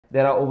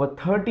there are over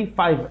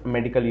 35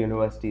 medical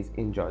universities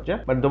in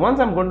Georgia. But the ones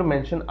I'm going to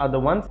mention are the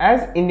ones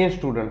as Indian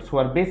students who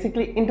are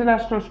basically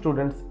international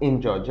students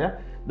in Georgia.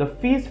 The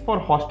fees for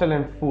hostel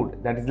and food,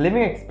 that is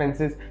living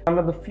expenses, one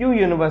of the few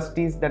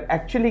universities that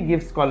actually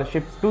give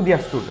scholarships to their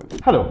students.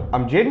 Hello,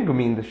 I'm Jaden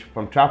Gumindish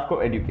from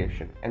Travco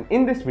Education, and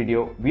in this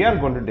video we are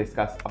going to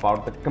discuss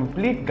about the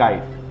complete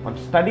guide on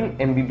studying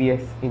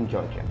MBBS in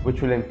Georgia,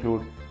 which will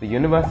include the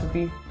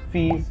university,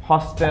 fees,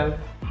 hostel,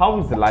 how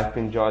is the life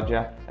in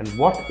Georgia, and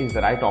what is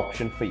the right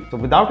option for you. So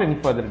without any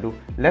further ado,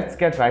 let's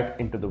get right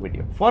into the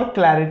video. For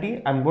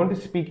clarity, I'm going to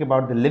speak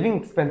about the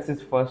living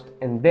expenses first,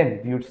 and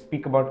then we would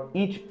speak about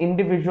each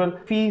individual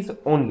fees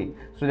only,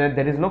 so that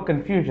there is no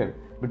confusion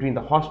between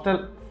the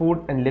hostel,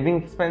 food and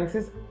living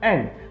expenses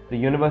and the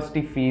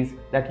university fees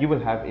that you will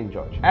have in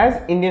Georgia.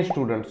 As Indian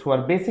students who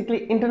are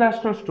basically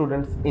international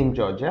students in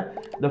Georgia,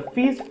 the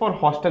fees for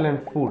hostel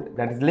and food,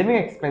 that is living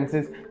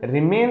expenses,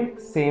 remain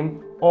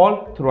same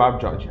all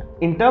throughout Georgia.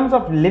 In terms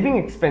of living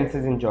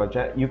expenses in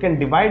Georgia, you can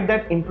divide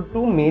that into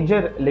two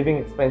major living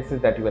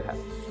expenses that you will have.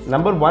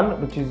 Number one,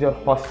 which is your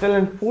hostel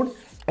and food,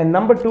 and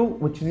number two,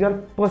 which is your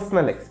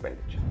personal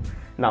expenditure.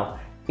 Now,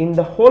 in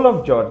the whole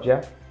of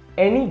Georgia,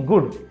 any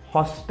good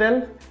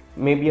hostel,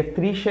 maybe a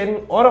 3 sharing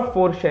or a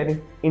 4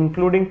 sharing,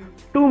 including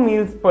 2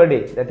 meals per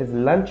day, that is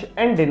lunch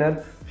and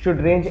dinner,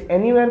 should range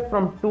anywhere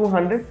from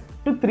 $200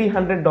 to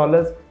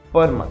 $300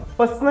 per month.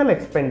 Personal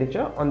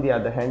expenditure, on the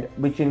other hand,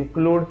 which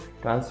include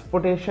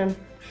transportation,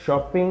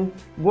 shopping,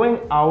 going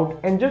out,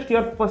 and just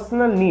your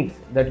personal needs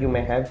that you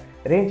may have,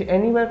 range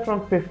anywhere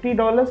from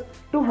 $50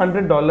 to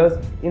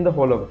 $100 in the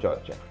whole of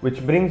Georgia,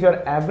 which brings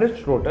your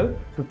average total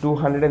to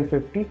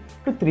 $250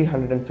 to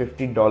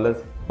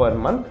 $350 per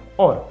month,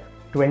 or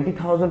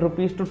 20,000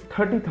 rupees to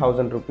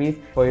 30,000 rupees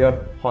for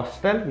your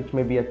hostel, which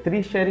may be a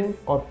 3 sharing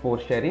or 4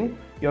 sharing,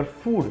 your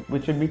food,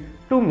 which will be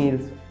 2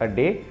 meals a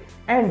day,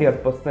 and your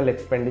personal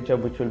expenditure,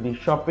 which will be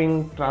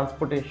shopping,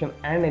 transportation,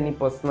 and any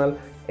personal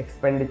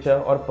expenditure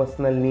or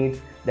personal needs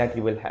that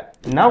you will have.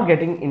 Now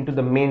getting into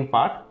the main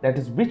part, that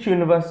is which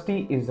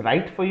university is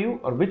right for you,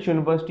 or which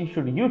university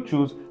should you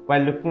choose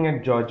while looking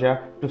at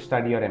Georgia to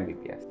study your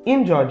MBBS.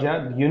 In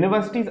Georgia, the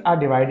universities are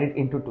divided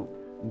into two: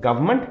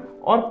 government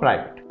or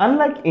private.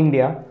 Unlike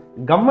India,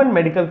 government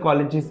medical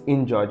colleges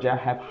in Georgia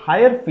have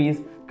higher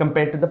fees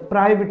compared to the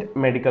private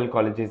medical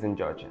colleges in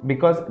Georgia,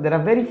 because there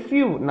are very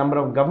few number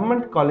of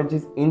government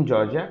colleges in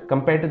Georgia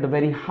compared to the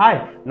very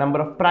high number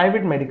of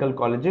private medical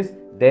colleges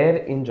there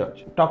in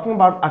Georgia. Talking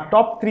about our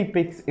top 3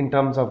 picks in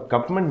terms of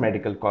government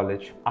medical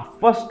college, our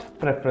first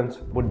preference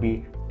would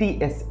be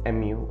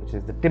TSMU, which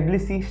is the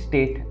Tbilisi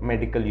State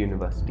Medical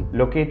University,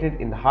 located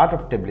in the heart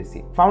of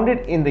Tbilisi.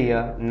 Founded in the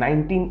year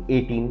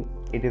 1918,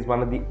 it is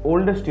one of the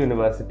oldest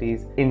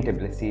universities in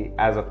Tbilisi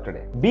as of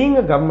today. Being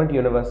a government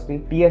university,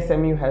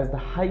 TSMU has the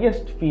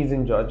highest fees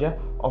in Georgia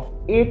of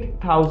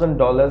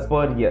 $8,000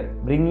 per year,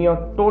 bringing your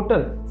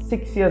total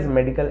 6 years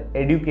medical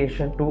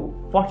education to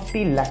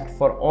 40 lakhs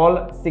for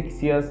all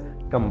 6 years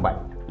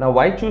combined. Now,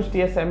 why choose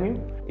TSMU?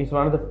 It's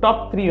one of the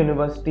top 3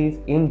 universities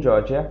in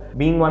Georgia,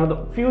 being one of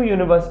the few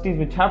universities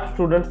which have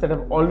students that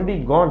have already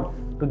gone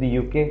to the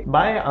UK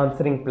by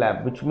answering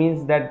PLAB, which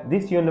means that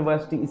this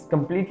university is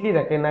completely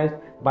recognized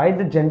by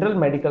the General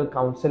Medical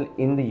Council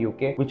in the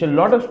UK, which a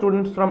lot of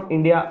students from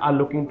India are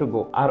looking to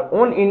go. Our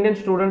own Indian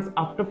students,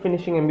 after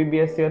finishing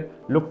MBBS here,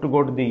 look to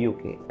go to the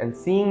UK, and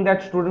seeing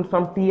that students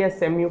from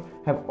TSMU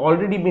have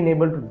already been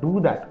able to do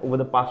that over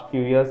the past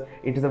few years,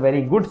 it is a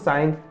very good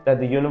sign that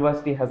the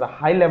university has a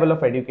high level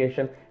of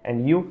education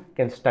and you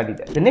can study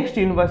there. The next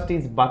university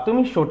is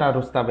Batumi Shota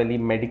Rustaveli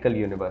Medical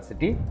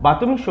University.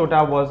 Batumi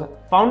Shota was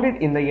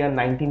founded in the year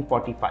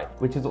 1945,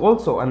 which is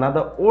also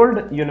another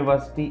old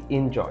university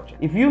in Georgia.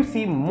 If you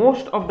see,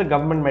 most of the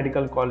government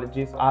medical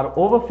colleges are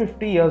over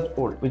 50 years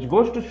old, which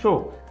goes to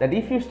show that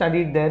if you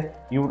studied there,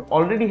 you would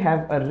already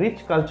have a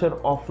rich culture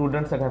of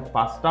students that have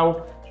passed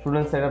out,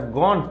 students that have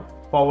gone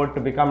forward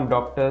to become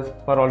doctors,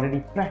 or already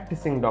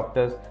practicing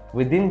doctors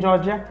within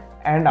Georgia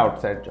and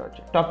outside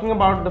Georgia. Talking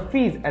about the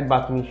fees at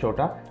Batumi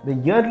Shota, the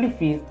yearly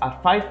fees are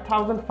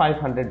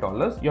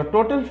 $5,500. Your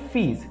total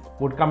fees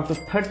would come to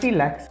 30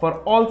 lakhs for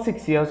all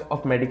 6 years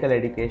of medical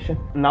education.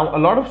 Now, a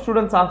lot of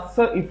students ask,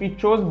 sir, if we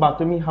chose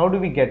Batumi, how do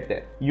we get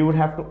there? You would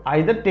have to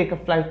either take a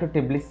flight to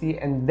Tbilisi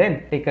and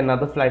then take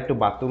another flight to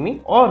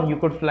Batumi, or you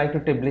could fly to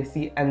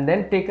Tbilisi and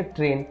then take a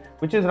train,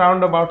 which is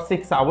around about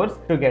 6 hours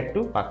to get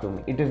to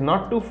Batumi. It is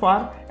not too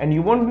far, and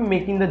you won't be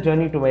making the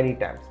journey too many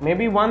times,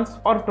 maybe once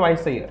or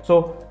twice a year.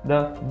 So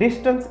the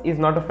distance is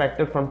not a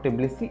factor from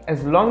Tbilisi,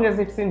 as long as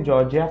it's in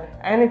Georgia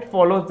and it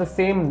follows the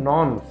same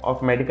norms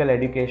of medical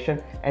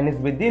education and is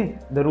within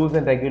the rules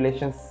and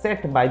regulations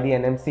set by the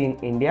NMC in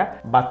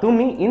India.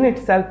 Batumi in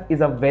itself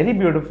is a very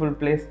beautiful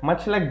place,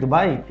 much like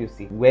Dubai if you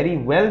see. Very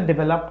well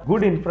developed,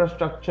 good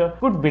infrastructure,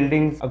 good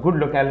buildings, a good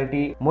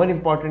locality, more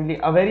importantly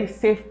a very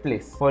safe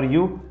place for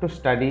you to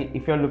study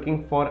if you're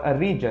looking for a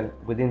region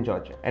within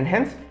Georgia. And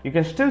hence you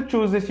can still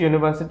choose this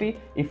university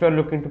if you're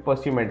looking to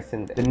pursue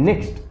medicine there. The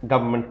next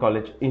government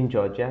college in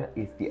Georgia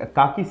is the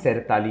Akaki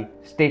Seretali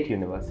State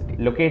University,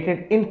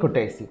 located in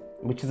Kutaisi.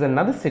 which is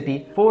another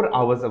city 4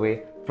 hours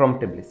away from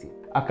Tbilisi.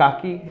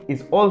 Akaki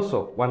is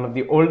also one of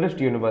the oldest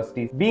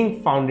universities,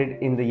 being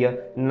founded in the year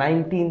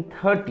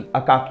 1930.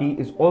 Akaki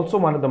is also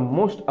one of the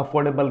most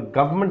affordable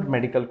government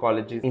medical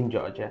colleges in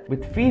Georgia,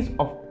 with fees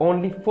of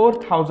only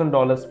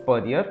 $4,000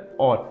 per year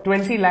or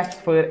 20 lakhs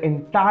for your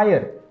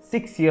entire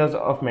 6 years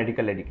of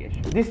medical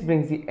education. This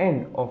brings the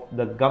end of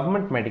the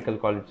government medical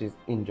colleges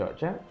in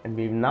Georgia, and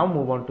we will now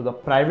move on to the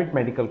private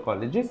medical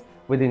colleges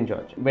within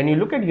Georgia. When you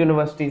look at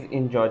universities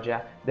in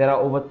Georgia, there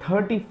are over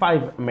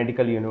 35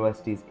 medical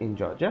universities in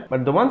Georgia,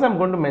 but the ones I'm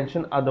going to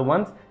mention are the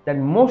ones that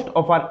most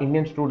of our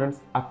Indian students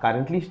are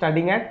currently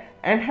studying at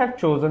and have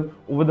chosen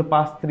over the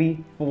past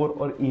 3, 4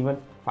 or even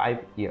 5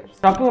 years.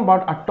 Talking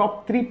about our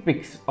top 3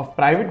 picks of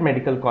private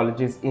medical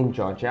colleges in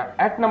Georgia,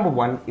 at number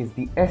 1 is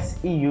the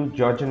SEU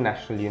Georgian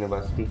National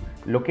University,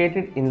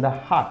 located in the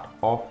heart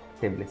of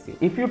Tbilisi.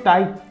 If you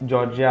type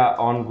Georgia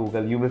on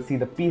Google, you will see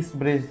the Peace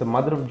Bridge, the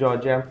mother of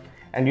Georgia,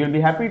 and you'll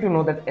be happy to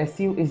know that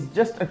SEU is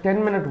just a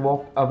 10-minute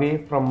walk away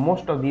from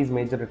most of these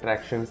major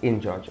attractions in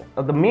Georgia.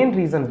 Now, the main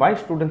reason why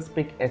students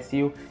pick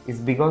SEU is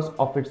because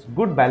of its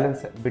good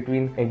balance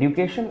between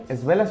education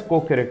as well as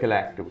co-curricular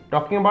activity.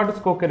 Talking about its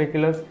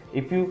co-curriculars,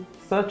 if you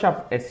search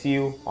up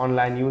SEU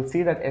online, you will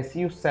see that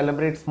SEU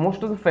celebrates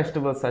most of the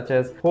festivals such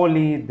as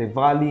Holi,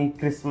 Diwali,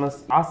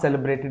 Christmas are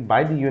celebrated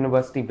by the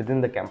university within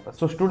the campus.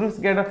 So students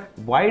get a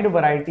wide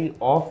variety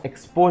of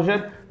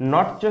exposure,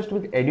 not just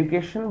with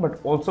education but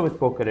also with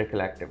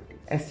co-curricular activity.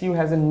 SU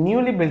has a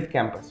newly built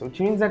campus, which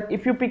means that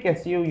if you pick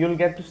SU, you'll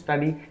get to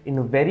study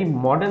in very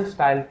modern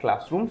style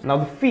classrooms. Now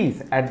the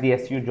fees at the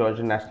SU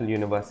Georgian National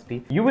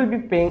University, you will be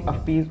paying a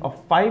fees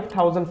of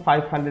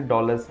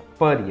 $5,500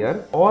 per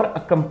year or a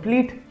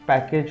complete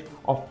package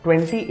of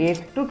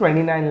 28 to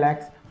 29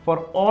 lakhs for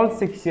all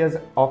 6 years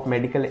of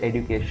medical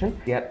education.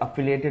 They are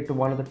affiliated to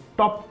one of the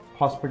top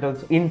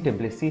hospitals in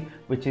Tbilisi,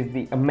 which is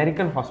the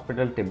American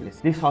Hospital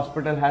Tbilisi. This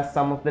hospital has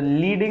some of the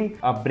leading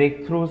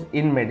breakthroughs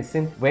in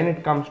medicine when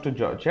it comes to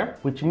Georgia,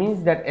 which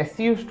means that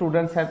SEU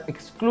students have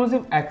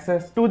exclusive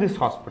access to this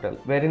hospital,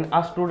 wherein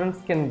our students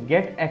can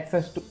get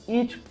access to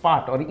each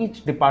part or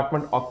each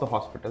department of the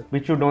hospital,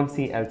 which you don't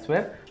see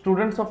elsewhere.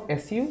 Students of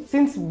SEU,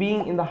 since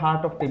being in the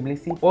heart of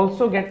Tbilisi,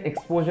 also get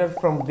exposure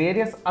from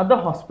various other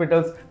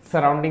hospitals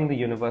surrounding the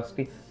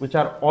university, which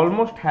are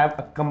almost have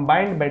a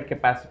combined bed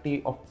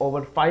capacity of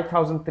over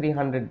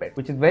 5,300 beds,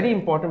 which is very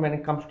important when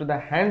it comes to the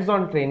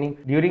hands-on training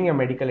during your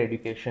medical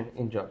education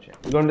in Georgia.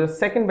 Going to the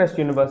second best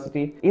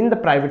university in the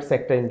private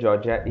sector in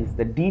Georgia is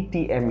the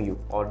DTMU,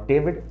 or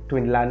David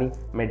Twindlani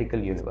Medical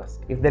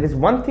University. If there is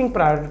one thing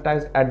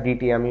prioritized at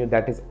DTMU,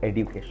 that is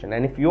education.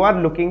 And if you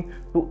are looking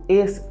to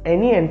ace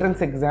any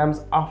entrance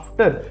exams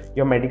after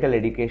your medical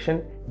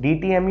education,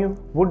 DTMU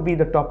would be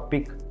the top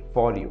pick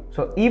for you.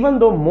 So even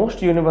though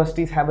most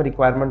universities have a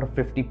requirement of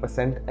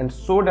 50% and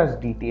so does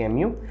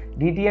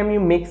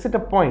DTMU makes it a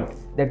point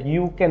that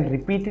you can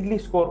repeatedly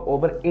score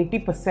over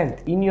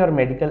 80% in your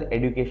medical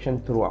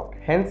education throughout.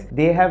 Hence,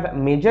 they have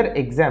major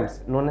exams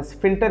known as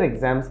filter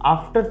exams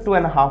after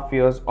 2.5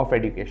 years of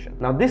education.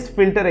 Now, this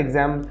filter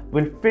exam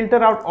will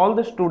filter out all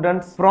the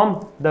students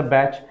from the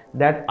batch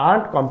that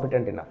aren't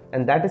competent enough,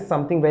 and that is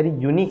something very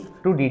unique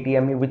to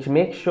DTMU, which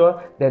makes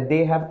sure that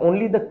they have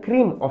only the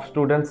cream of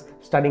students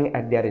studying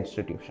at their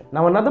institution.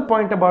 Now, another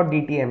point about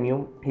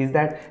DTMU is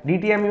that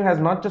DTMU has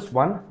not just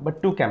one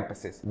but 2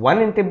 campuses,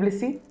 one in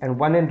Tbilisi and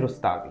one in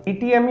Rustavi.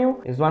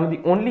 DTMU is one of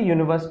the only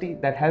university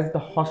that has the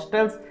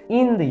hostels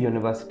in the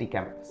university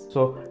campus.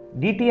 So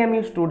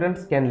DTMU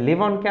students can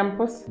live on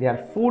campus, their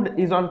food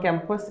is on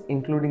campus,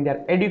 including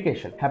their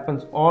education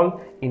happens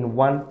all in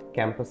one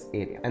campus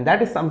area, and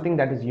that is something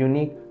that is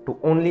unique to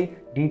only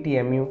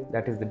DTMU,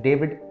 that is the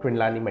David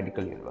Twindlani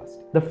Medical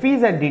University. The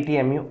fees at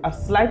DTMU are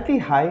slightly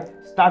high,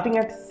 starting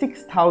at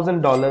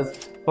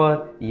 $6,000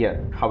 per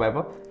year.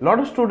 However, a lot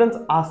of students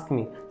ask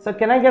me, "Sir,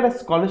 can I get a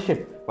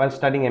scholarship while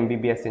studying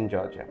MBBS in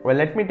Georgia?" Well,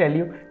 let me tell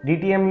you,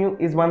 DTMU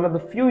is one of the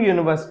few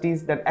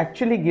universities that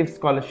actually gives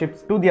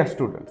scholarships to their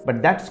students,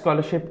 but that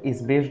scholarship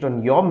is based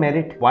on your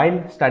merit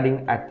while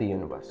studying at the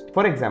university.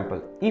 For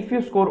example, if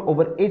you score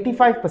over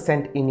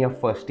 85% in your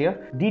first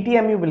year,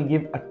 DTMU will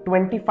give a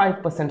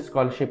 25%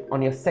 scholarship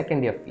on your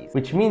second year fees,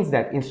 which means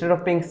that instead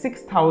of paying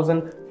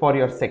 $6,000 for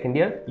your second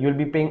year, you will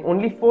be paying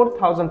only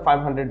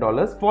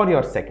 $4,500 for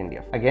your second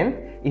year.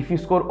 Again, if you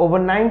score over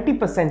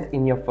 90%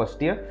 in your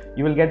first year,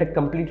 you will get a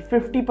complete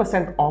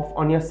 50% off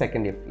on your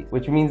second year fees,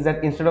 which means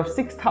that instead of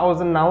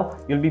 $6,000 now,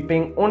 you'll be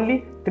paying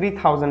only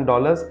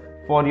 $3,000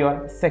 for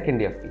your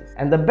second year fees.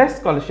 And the best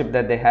scholarship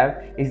that they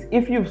have is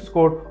if you've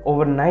scored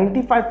over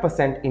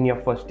 95% in your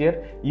first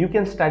year, you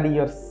can study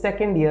your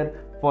second year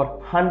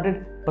for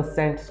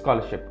 100%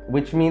 scholarship,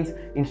 which means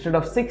instead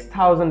of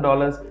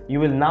 $6,000, you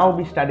will now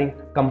be studying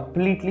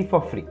completely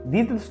for free.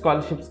 These are the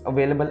scholarships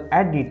available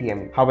at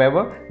DTMU.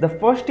 However, the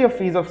first year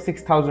fees of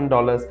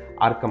 $6,000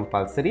 are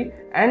compulsory,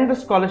 and the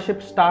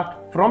scholarships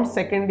start from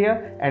second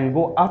year and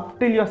go up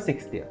till your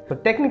 6th year. So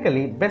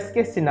technically, best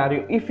case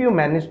scenario, if you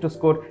manage to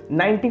score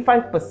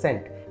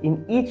 95%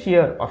 in each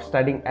year of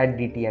studying at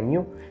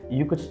DTMU,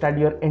 you could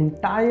study your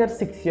entire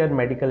 6-year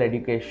medical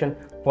education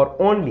for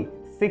only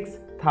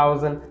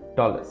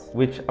 $6,000,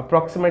 which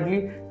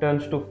approximately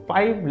turns to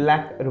 5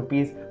 lakh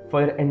rupees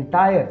for your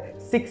entire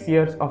 6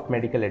 years of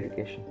medical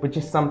education, which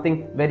is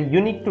something very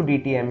unique to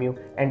DTMU.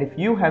 And if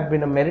you have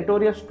been a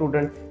meritorious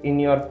student in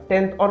your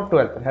 10th or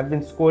 12th, have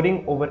been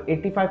scoring over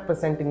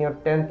 85% in your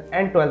 10th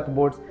and 12th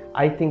boards,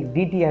 I think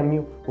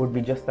DTMU would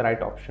be just the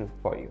right option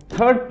for you.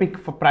 Third pick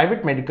for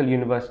private medical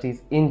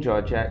universities in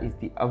Georgia is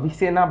the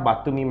Avicenna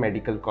Batumi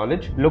Medical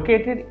College,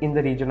 located in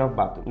the region of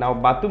Batumi. Now,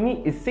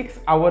 Batumi is 6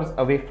 hours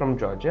away from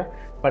Georgia,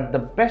 but the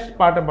best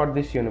part about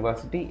this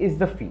university is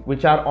the fee,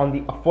 which are on the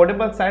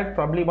affordable side,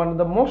 probably one of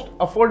the most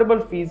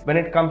affordable fees when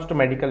it comes to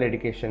medical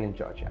education in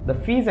Georgia. The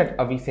fees at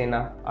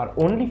Avicenna are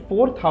only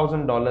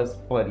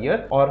 $4,000 per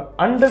year, or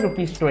under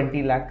rupees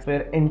 20 lakhs for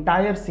your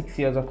entire 6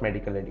 years of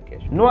medical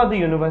education. No other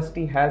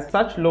university has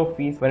such low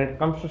fees when it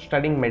comes to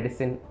studying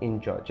medicine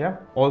in Georgia.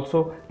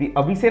 Also, the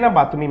Avicenna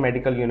Batumi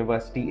Medical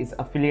University is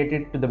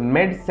affiliated to the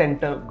Med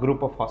Center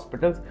group of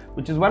hospitals,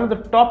 which is one of the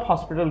top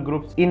hospital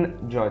groups in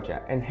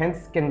Georgia, and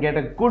hence can get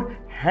a good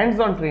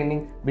hands-on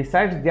training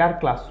besides their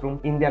classroom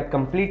in their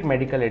complete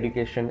medical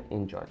education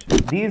in Georgia.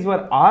 These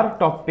were our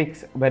top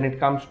picks when it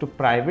comes to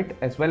private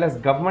as well as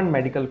government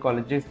medical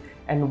colleges,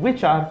 and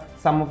which are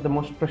some of the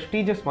most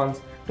prestigious ones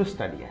to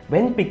study at.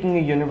 When picking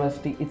a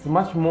university, it's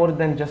much more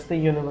than just a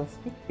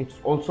university. It's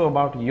also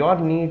about your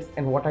needs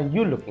and what are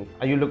you looking for.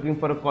 Are you looking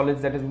for a college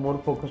that is more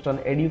focused on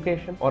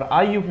education, or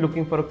are you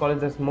looking for a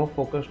college that's more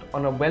focused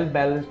on a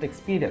well-balanced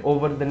experience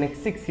over the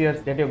next 6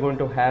 years that you're going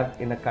to have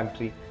in a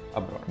country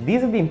abroad?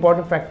 These are the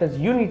important factors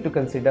you need to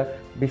consider,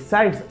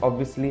 besides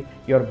obviously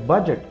your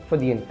budget for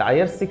the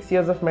entire 6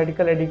 years of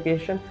medical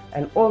education,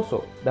 and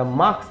also the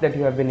marks that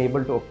you have been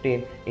able to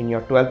obtain in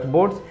your 12th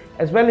boards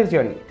as well as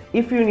your NEET.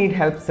 If you need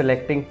help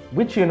selecting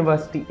which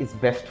university is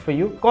best for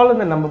you, call on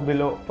the number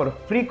below for a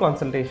free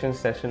consultation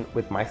session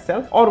with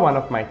myself or one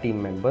of my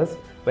team members,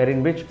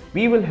 wherein which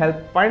we will help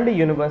find a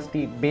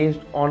university based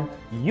on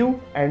you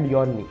and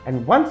your needs.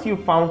 And once you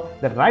found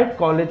the right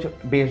college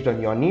based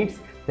on your needs,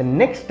 the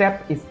next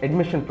step is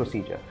admission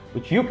procedure,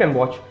 which you can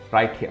watch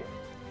right here.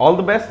 All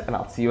the best, and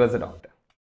I'll see you as a doctor.